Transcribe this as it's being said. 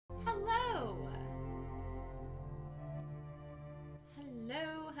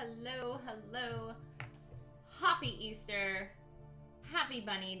hello. Happy Easter. Happy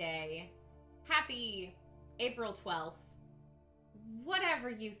Bunny Day. Happy April 12th. Whatever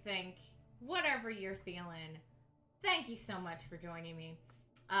you think, whatever you're feeling, thank you so much for joining me.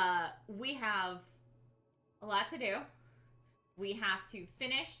 We have a lot to do. We have to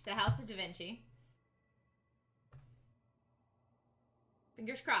finish the House of Da Vinci.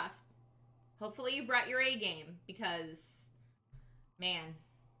 Fingers crossed. Hopefully you brought your A game because, man,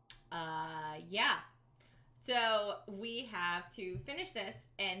 yeah. So we have to finish this,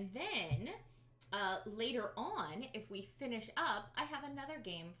 and then later on, if we finish up, I have another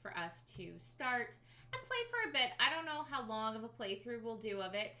game for us to start and play for a bit. I don't know how long of a playthrough we'll do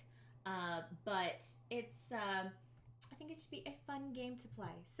of it, but it's, I think it should be a fun game to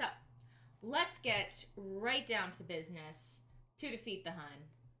play. So let's get right down to business to defeat the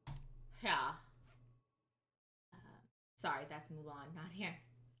Hun. Yeah. Sorry, that's Mulan, not here.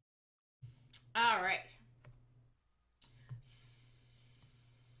 All right.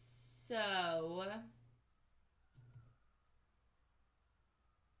 So,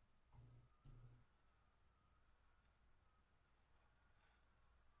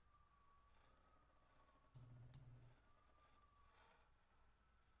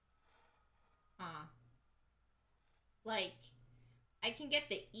 like, I can get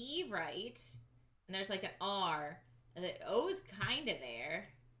the E right, and there's like an R, and the O is kind of there,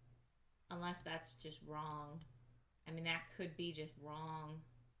 unless that's just wrong. I mean, that could be just wrong.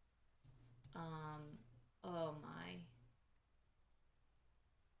 Oh my.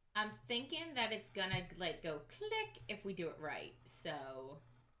 I'm thinking that it's gonna, like, go click if we do it right. So,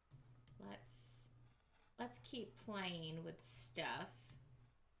 let's keep playing with stuff.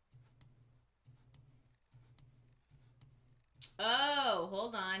 Oh,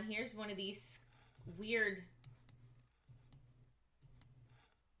 hold on. Here's one of these weird...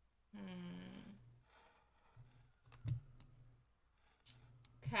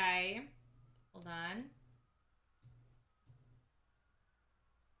 Okay. Hold on.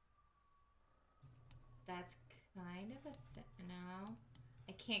 That's kind of a thing. No.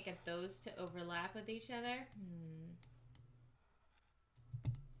 I can't get those to overlap with each other.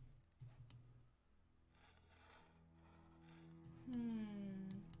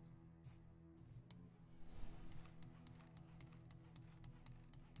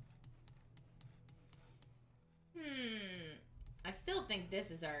 I still think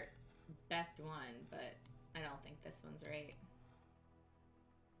this is our best one, but I don't think this one's right.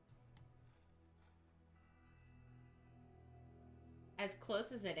 As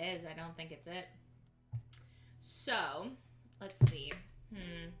close as it is, I don't think it's it. So, let's see.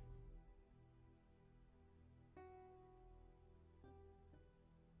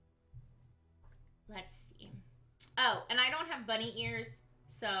 Let's see. Oh, and I don't have bunny ears,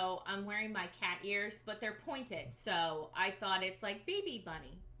 so I'm wearing my cat ears, but they're pointed, so I thought it's like baby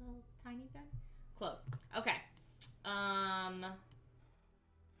bunny. Little tiny bunny. Close. Okay.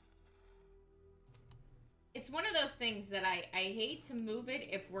 It's one of those things that I hate to move it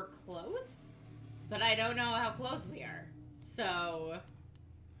if we're close, but I don't know how close we are. So...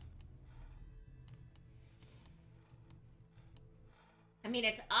 I mean,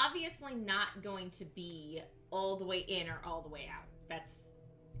 it's obviously not going to be all the way in or all the way out.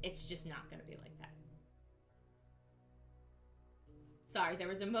 It's just not going to be like that. Sorry, there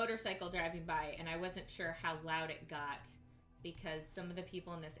was a motorcycle driving by, and I wasn't sure how loud it got, because some of the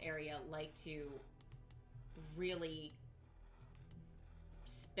people in this area like to really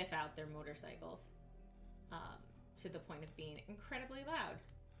spiff out their motorcycles to the point of being incredibly loud.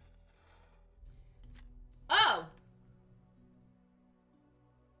 Oh!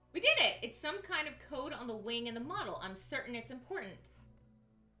 We did it! It's some kind of code on the wing and the model. I'm certain it's important.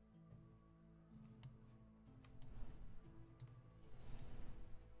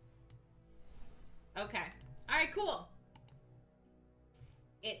 Okay. Alright, cool.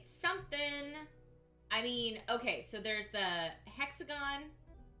 It's something... I mean, okay, so there's the hexagon.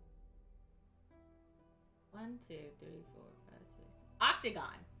 1, 2, 3, 4, 5, 6.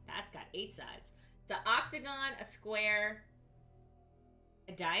 Octagon. That's got 8 sides. It's an octagon, a square,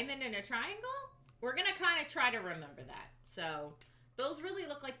 a diamond, and a triangle? We're gonna kind of try to remember that. So, those really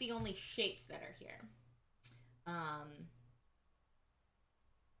look like the only shapes that are here.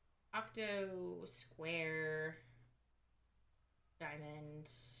 Octo, square, diamond,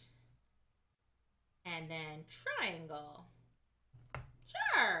 and then triangle.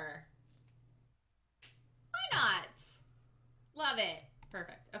 Sure. Why not? Love it.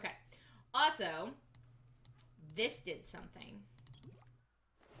 Perfect. Okay. Also, this did something.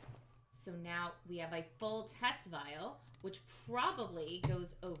 So now we have a full test vial, which probably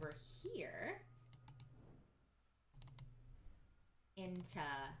goes over here into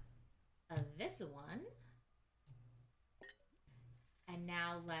this one. And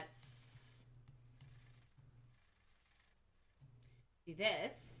now let's do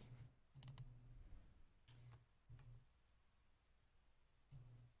this.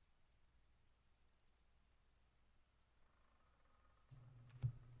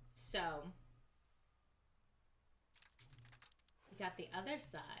 So we got the other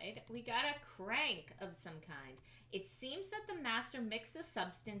side. We got a crank of some kind. It seems that the master mixed the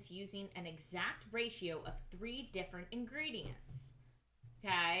substance using an exact ratio of 3 different ingredients.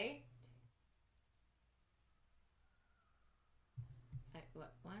 Okay.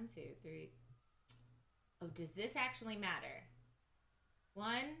 What? 1, 2, 3. Oh, does this actually matter?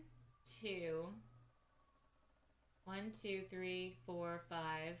 1, 2. 1, 2, 3, 4,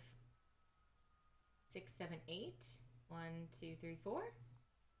 5, 6, 7, 8. 1, 2, 3, 4.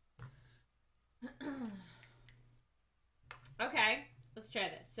 Okay, let's try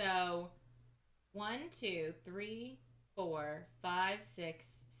this. So 1, 2, 3, 4, 5,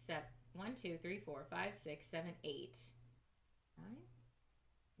 6, 7. 1, 2, 3, 4, 5, 6, 7, 8. 9.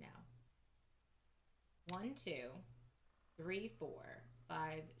 No. 1, 2, 3, 4,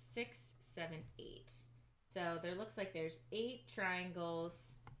 5, 6, 7, 8. So there looks like there's 8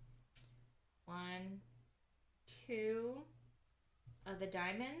 triangles. 1, 2 of the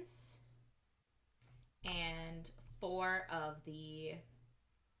diamonds. And 4 of the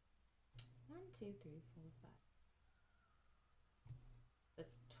 1, 2, 3, 4, 5. The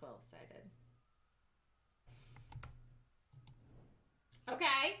 12-sided.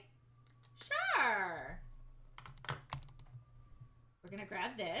 Okay. Sure. We're gonna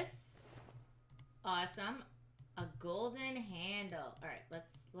grab this. Awesome. A golden handle. All right,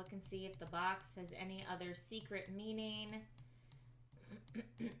 let's look and see if the box has any other secret meaning.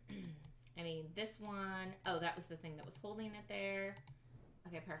 I mean, this one. Oh, that was the thing that was holding it there.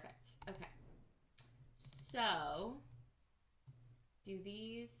 Okay, perfect. Okay. So, do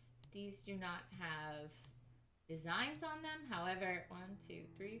these do not have designs on them. However, 1, 2,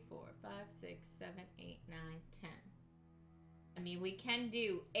 3, 4, 5, 6, 7, 8, 9, 10. I mean, we can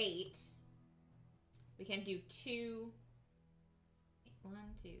do 8. We can do 2. 1,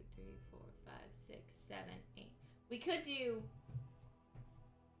 2, 3, 4, 5, 6, 7, 8. We could do...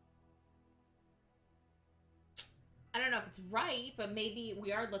 I don't know if it's right, but maybe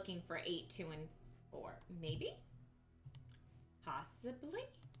we are looking for 8, 2, and 4. Maybe? Possibly?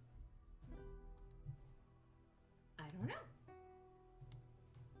 I don't know.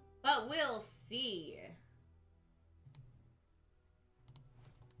 But we'll see.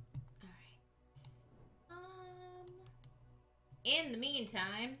 Alright. In the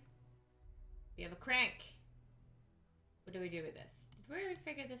meantime, we have a crank. What do we do with this? Did we already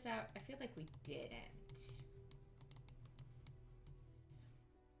figure this out? I feel like we didn't.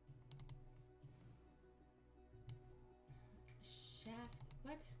 Shaft.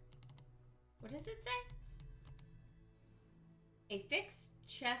 What? What does it say? A fixed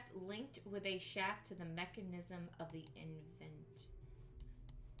chest linked with a shaft to the mechanism of the invent.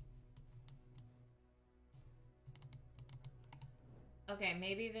 Okay,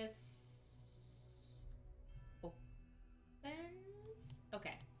 maybe this opens.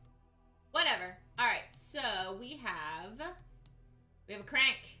 Okay. Whatever. All right. So we have a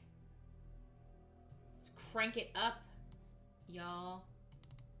crank. Let's crank it up, y'all.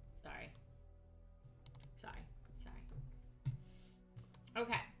 Sorry.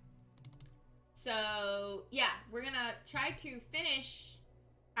 Okay. So, yeah, we're gonna try to finish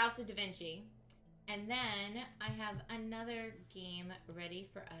House of Da Vinci. And then I have another game ready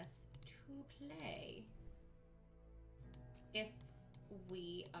for us to play. If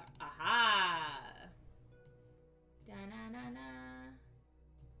we are... Aha! Da-na-na-na.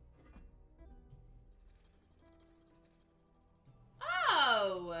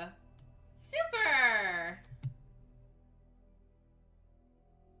 Oh! Super!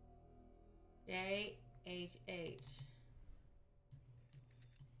 J-H-H.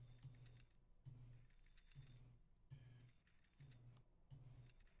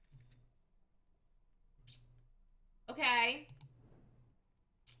 Okay.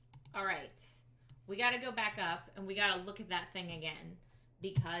 All right. We got to go back up and we got to look at that thing again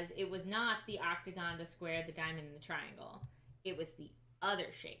because it was not the octagon, the square, the diamond, and the triangle. It was the other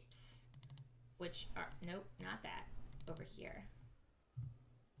shapes, which are, nope, not that, over here.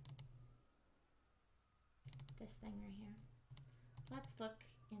 This thing right here. Let's look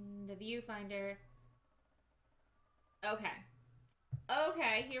in the viewfinder. Okay.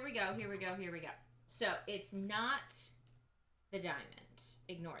 Okay, here we go, here we go, here we go. So it's not the diamond.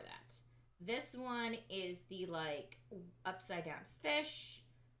 Ignore that. This one is the, like, upside down fish.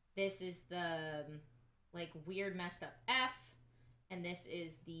 This is the, like, weird messed up F. And this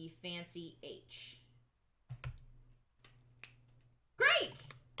is the fancy H. Great!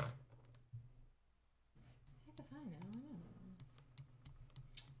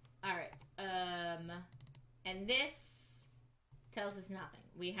 Alright, and this tells us nothing.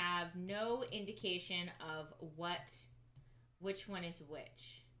 We have no indication of which one is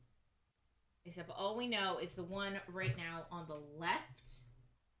which. Except all we know is the one right now on the left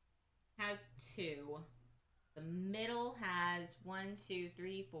has 2. The middle has 1, 2,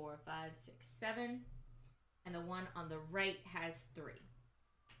 3, 4, 5, 6, 7. And the one on the right has 3.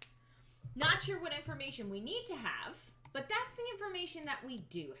 Not sure what information we need to have, but that's the information that we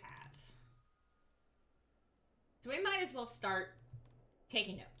do have. So we might as well start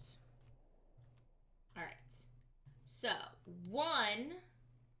taking notes. All right. So, 1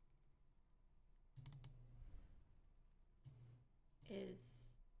 is...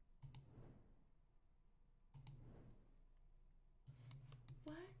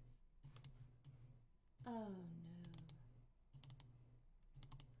 What? Oh,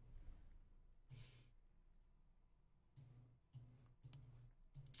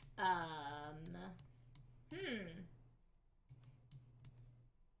 no.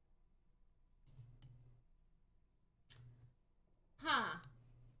 Huh.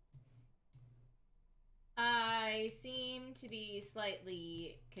 I seem to be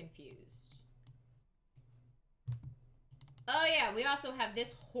slightly confused. Oh yeah, we also have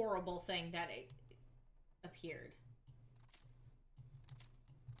this horrible thing that it appeared.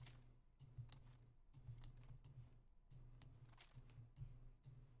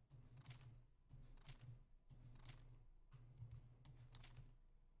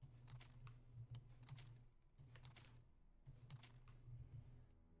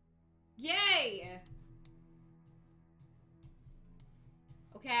 Yay!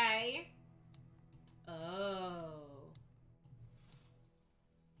 Okay. Oh.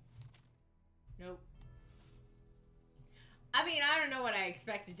 Nope. I mean, I don't know what I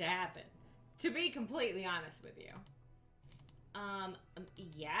expected to happen. To be completely honest with you.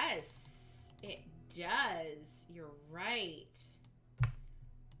 Yes. It does. You're right.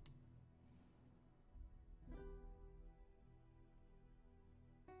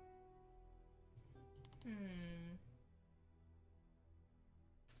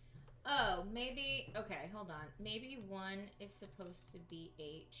 Oh, maybe... Okay, hold on. Maybe 1 is supposed to be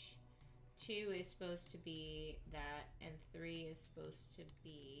H. 2 is supposed to be that. And 3 is supposed to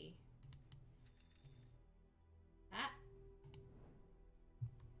be... that.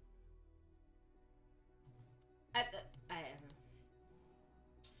 I don't know.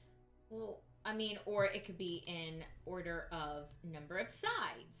 Well, I mean, or it could be in order of number of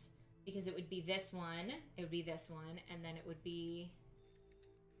sides. Because it would be this one, it would be this one, and then it would be...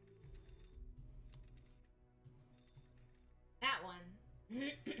 that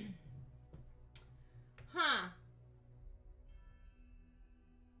one. Huh.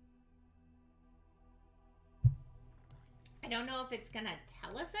 I don't know if it's gonna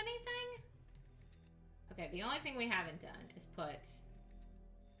tell us anything. Okay, the only thing we haven't done is put...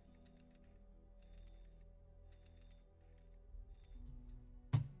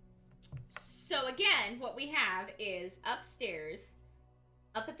 So again, what we have is upstairs,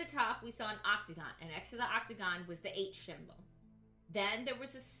 up at the top, we saw an octagon, and next to the octagon was the H symbol. Then there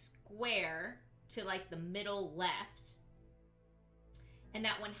was a square to, like, the middle left, and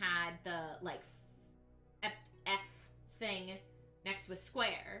that one had the, like, F thing next to a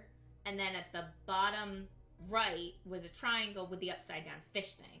square, and then at the bottom right was a triangle with the upside down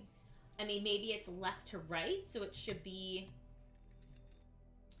fish thing. I mean, maybe it's left to right, so it should be...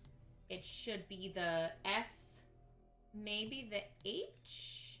 It should be the F, maybe the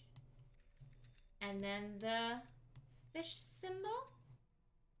H, and then the fish symbol.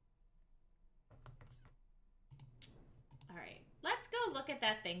 All right, let's go look at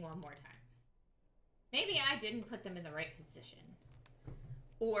that thing one more time. Maybe I didn't put them in the right position.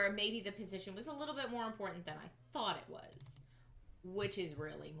 Or maybe the position was a little bit more important than I thought it was, which is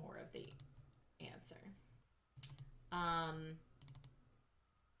really more of the answer.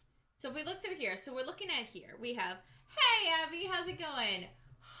 So if we look through here, so we're looking at here. We have, hey, Abby, how's it going?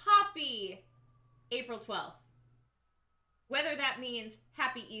 Happy April 12th. Whether that means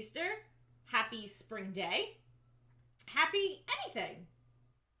happy Easter, happy spring day, happy anything.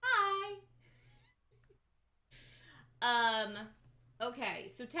 Hi. Okay,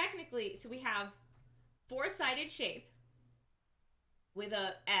 so technically, so we have 4-sided shape. with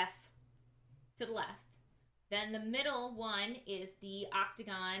a F to the left. Then the middle one is the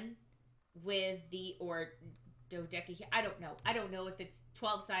octagon with the, or dodeca. I don't know. I don't know if it's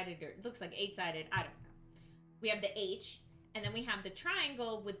 12-sided or it looks like 8-sided. I don't know. We have the H, and then we have the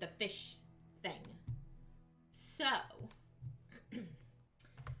triangle with the fish thing. So,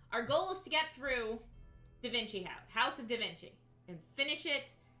 our goal is to get through Da Vinci House of Da Vinci, and finish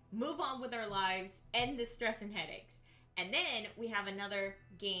it, move on with our lives, end the stress and headaches. And then we have another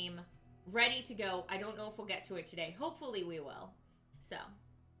game ready to go. I don't know if we'll get to it today. Hopefully we will. So,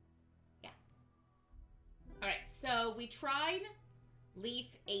 yeah. Alright, so we tried leaf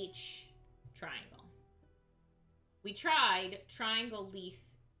H triangle. We tried triangle leaf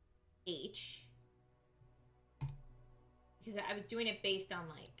H. Because I was doing it based on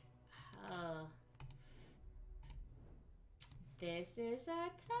like, this is a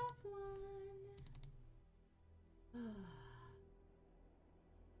tough one.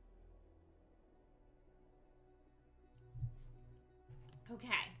 Okay.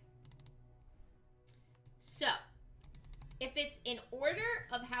 So, if it's in order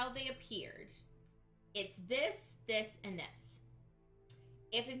of how they appeared, it's this, this, and this.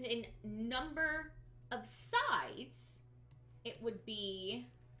 If it's in number of sides, it would be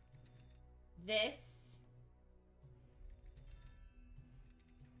this,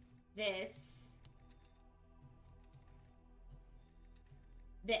 this,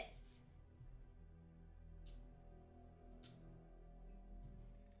 this.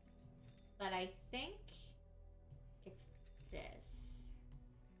 But I think it's this.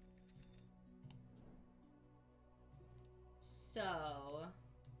 So,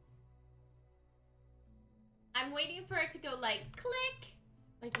 I'm waiting for it to go like click,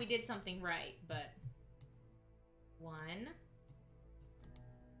 like we did something right, but 1.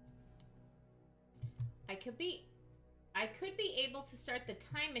 I could be able to start the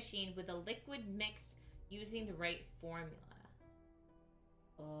time machine with a liquid mixed using the right formula.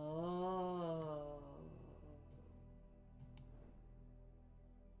 Oh.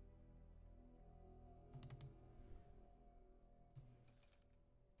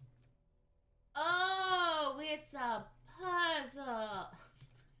 Oh, it's a puzzle.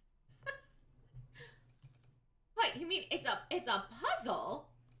 Wait, you mean it's a puzzle?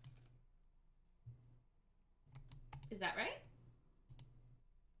 Is that right?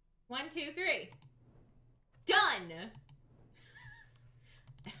 1, 2, 3. Done!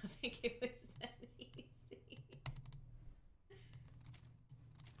 I don't think it was that easy.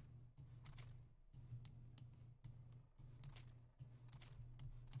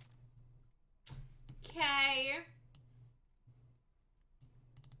 Okay.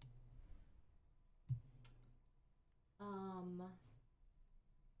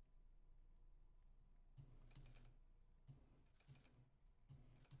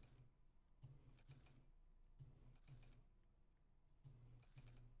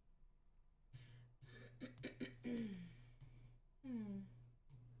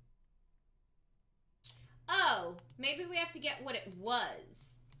 Oh, maybe we have to get what it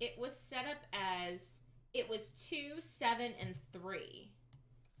was. It was set up as, it was 2, 7, and 3.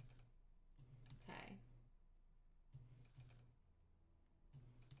 Okay.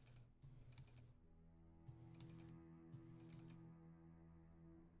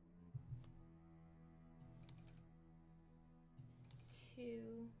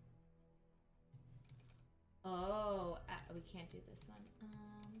 Oh, we can't do this one.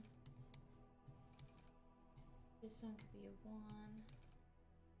 This one could be a 1.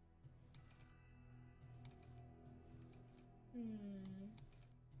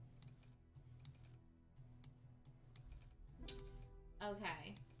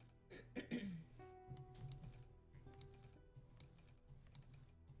 Okay.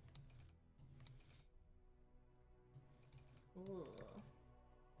 Ooh.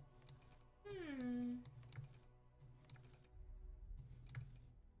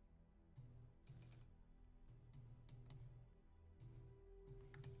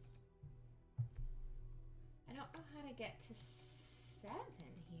 I don't know how to get to 7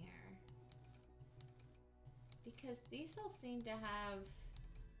 here. Because these all seem to have,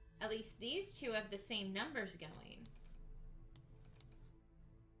 at least these two have the same numbers going.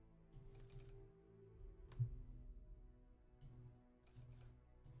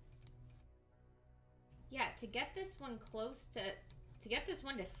 Yeah, to get this one close to get this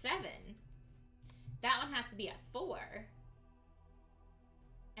one to 7, that one has to be a 4.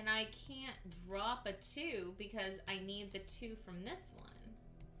 And I can't drop a 2 because I need the 2 from this one.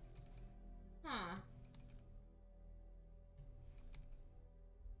 Huh.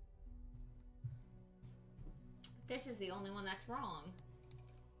 This is the only one that's wrong.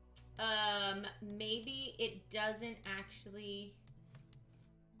 Maybe it doesn't actually...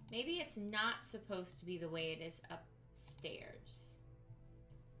 Maybe it's not supposed to be the way it is upstairs.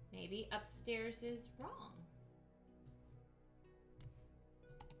 Maybe upstairs is wrong.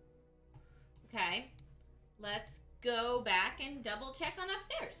 Okay. Let's go back and double check on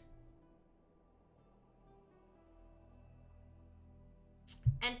upstairs.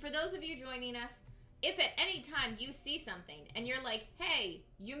 And for those of you joining us, if at any time you see something and you're like, hey,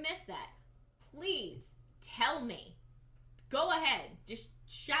 you missed that, please tell me. Go ahead. Just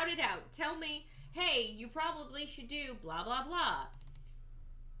shout it out. Tell me, hey, you probably should do blah, blah, blah.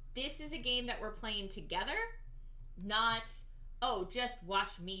 This is a game that we're playing together, not, oh, just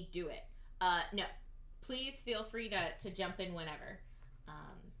watch me do it. No. Please feel free to jump in whenever.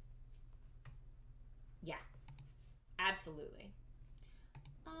 Yeah. Absolutely.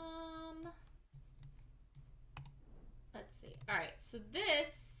 Let's see. All right, so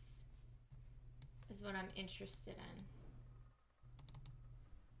this is what I'm interested in.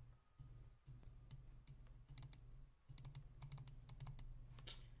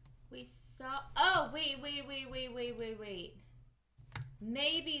 We saw, oh, wait.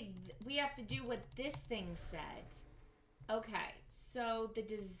 Maybe we have to do what this thing said. Okay, so the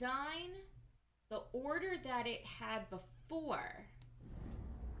design, the order that it had before.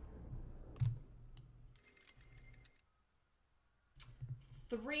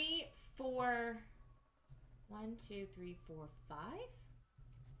 3, 4, 1, 2, 3, 4, 5.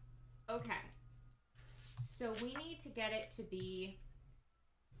 Okay. So we need to get it to be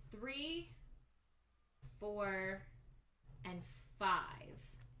 3, 4, and 5.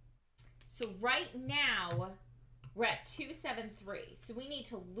 So right now we're at 2, 7, 3. So we need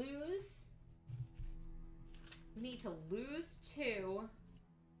to lose. We need to lose 2.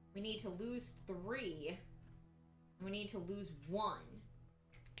 We need to lose 3. And we need to lose 1.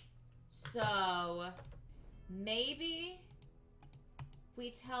 So maybe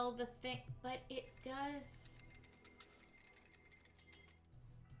we tell the thing, but it does.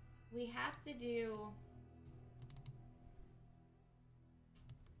 We have to do.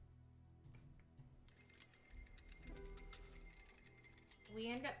 We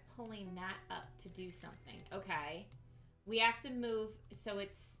end up pulling that up to do something. Okay. We have to move, so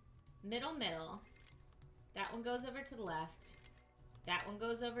it's middle. That one goes over to the left. That one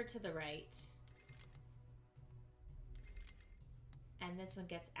goes over to the right. And this one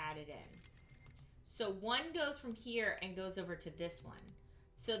gets added in. So one goes from here and goes over to this one.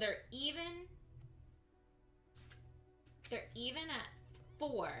 So they're even. They're even at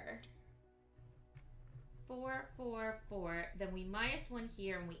 4. 4, 4, 4. Then we minus 1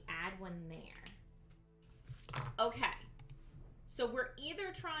 here and we add 1 there. Okay. So we're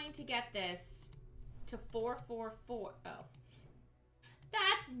either trying to get this to 4, 4, 4. Oh.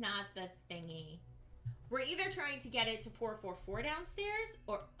 That's not the thingy. We're either trying to get it to 4, 4, 4 downstairs,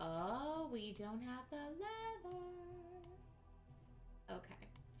 or, oh, we don't have the lever. Okay.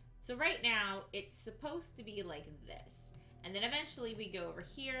 So right now, it's supposed to be like this. And then eventually we go over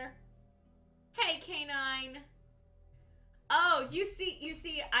here. Hey, Canine! Oh, you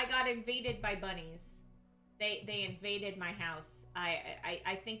see, I got invaded by bunnies. They invaded my house.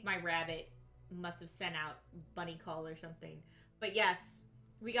 I think my rabbit must have sent out bunny call or something. But yes,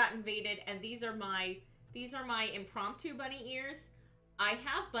 we got invaded, and these are my impromptu bunny ears. I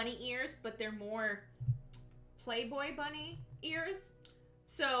have bunny ears, but they're more Playboy bunny ears.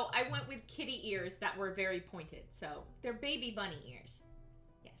 So I went with kitty ears that were very pointed. So they're baby bunny ears.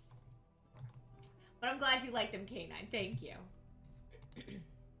 Yes. But I'm glad you like them, Canine. Thank you.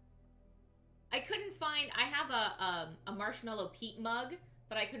 I couldn't find, I have a Marshmallow Pete mug,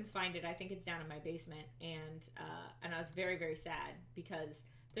 but I couldn't find it. I think it's down in my basement, and I was very, very sad because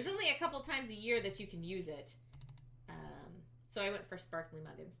there's only a couple times a year that you can use it. So I went for Sparkly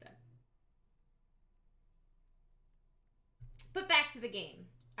Mug instead. But back to the game.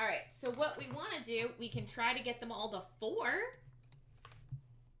 All right, so what we want to do, we can try to get them all to 4.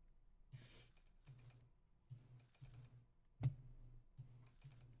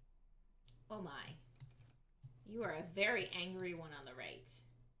 Oh my. You are a very angry one on the right.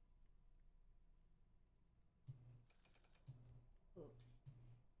 Oops.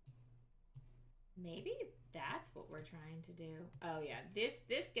 Maybe that's what we're trying to do. Oh yeah, this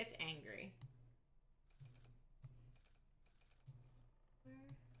gets angry.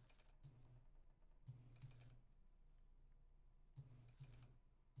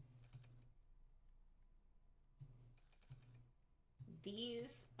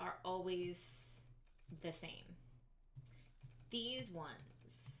 These are always the same. These ones.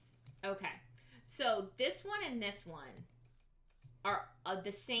 Okay. So this one and this one are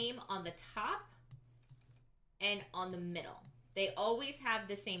the same on the top and on the middle. They always have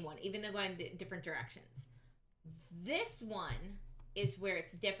the same one, even though going different directions. This one is where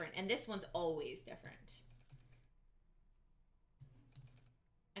it's different, and this one's always different.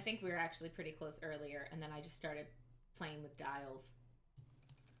 I think we were actually pretty close earlier, and then I just started playing with dials.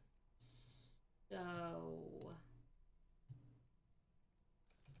 So...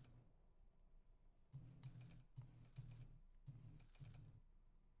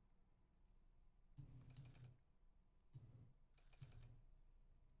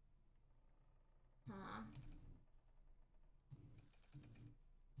 Huh.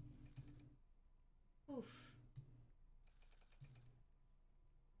 Oof.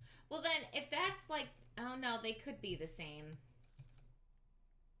 Well then, if that's like... Oh no, they could be the same.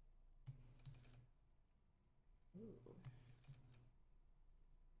 Ooh.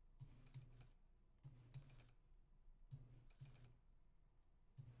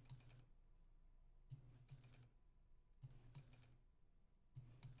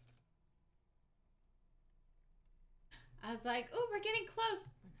 I was like, oh, we're getting close.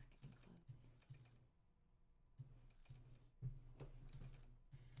 We're not getting close.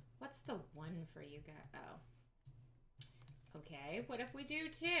 What's the one for you guys? Oh. Okay, what if we do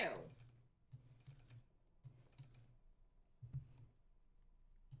two?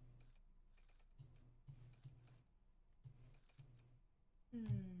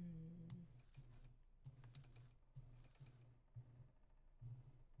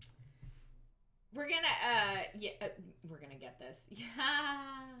 We're gonna, we're gonna get this.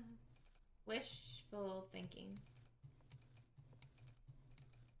 Yeah. Wishful thinking.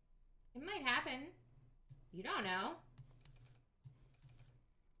 It might happen. You don't know.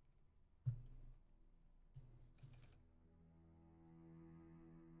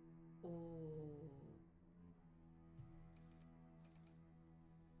 Oh.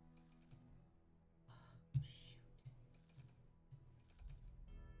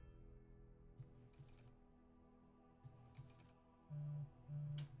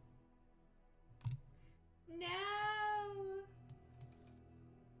 No.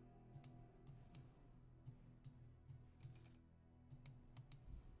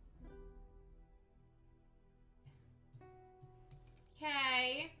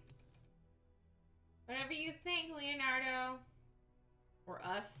 Okay. Whatever you think, Leonardo. Or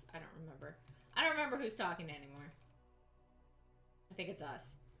us. I don't remember. I don't remember who's talking anymore. I think it's us.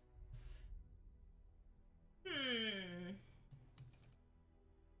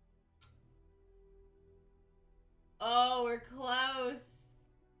 Oh, we're close.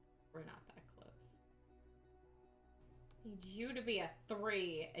 We're not that close. I need you to be a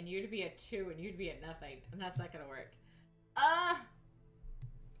 3, and you to be a 2, and you to be a nothing. And that's not gonna work.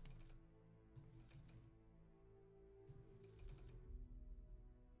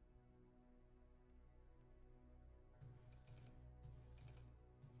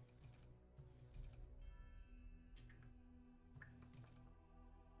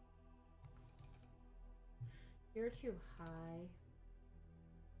 You're too high.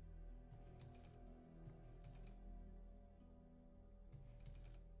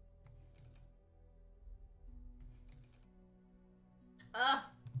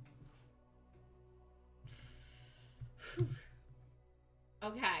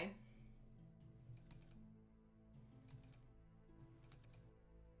 Okay.